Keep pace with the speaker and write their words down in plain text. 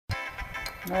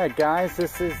Alright guys,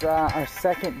 this is our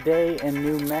second day in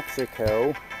New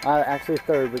Mexico. Actually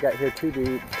third. We got here two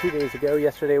days ago.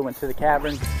 Yesterday we went to the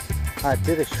caverns.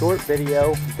 Did a short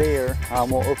video there.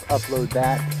 We'll upload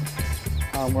that.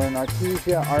 We're in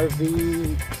Artesia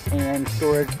RV and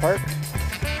Storage Park.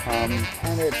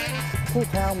 Kind of cool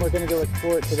town. We're going to go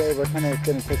explore it today. We're kind of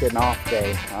going to take an off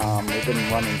day. We've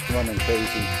been running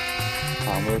crazy.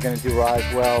 We were going to do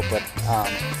Roswell, but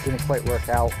it didn't quite work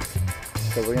out.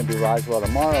 So we're going to do Roswell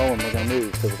tomorrow, and we're going to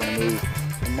move. So we're going to move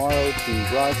tomorrow to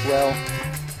Roswell.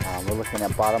 We're looking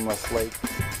at Bottomless Lake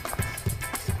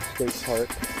State Park.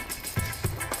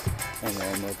 And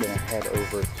then we're going to head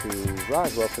over to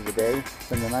Roswell for the day,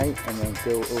 spend the night, and then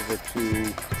go over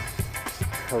to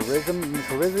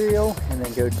Carrizio, and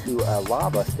then go to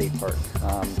Lava State Park.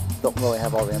 Don't really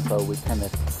have all the info. We kind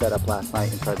of set up last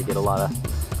night and tried to get a lot of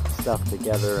stuff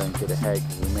together and get ahead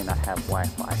because we may not have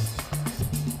Wi-Fi.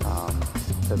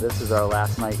 So this is our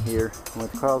last night here with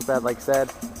Carlsbad, like I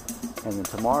said, and then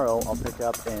tomorrow I'll pick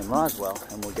up in Roswell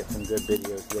and we'll get some good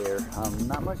videos there.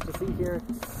 Not much to see here.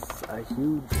 It's a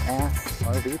huge ass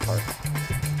RV park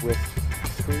with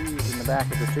trees in the back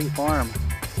of the tree farm.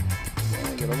 We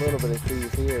only get a little bit of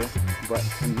trees here, but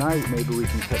tonight maybe we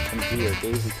can catch some deer.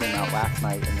 Daisy came out last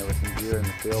night and there was some deer in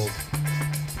the field,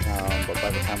 but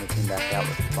by the time we came back out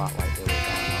with the spotlight, they were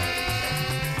gone already.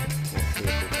 So we'll see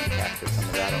if we can capture some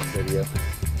of that on video.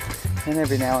 And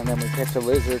every now and then we catch a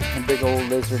lizard, a big old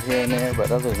lizard here and there, but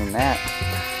other than that,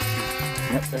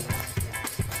 yep, there's one.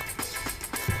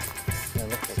 That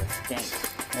looks like a skink.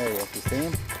 There he is, you see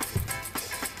him?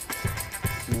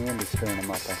 Andy's stirring him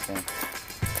up, I think.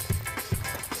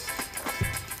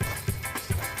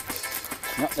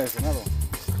 Nope, there's another one.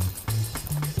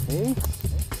 See?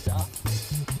 Good stuff.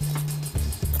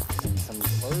 And some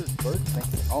birds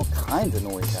making all kinds of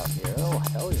noise out here. Oh,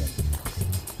 hellion.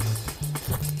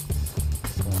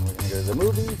 Go to the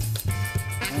movies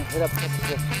and hit up some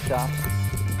gift shops.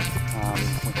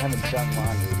 We haven't done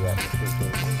laundry yet.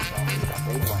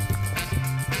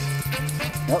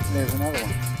 Nope, there's another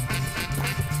one.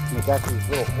 And we got these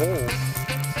little holes.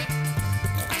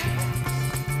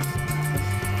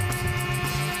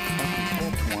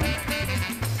 That's one.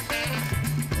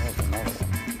 There's another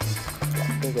one. Got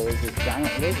bigger. There's these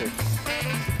giant lizards.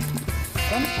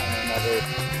 Sometime or another,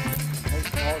 they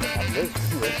call them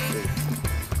lizard races.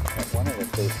 One of the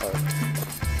state parks.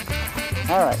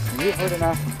 Alright, you've heard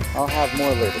enough. I'll have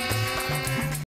more later.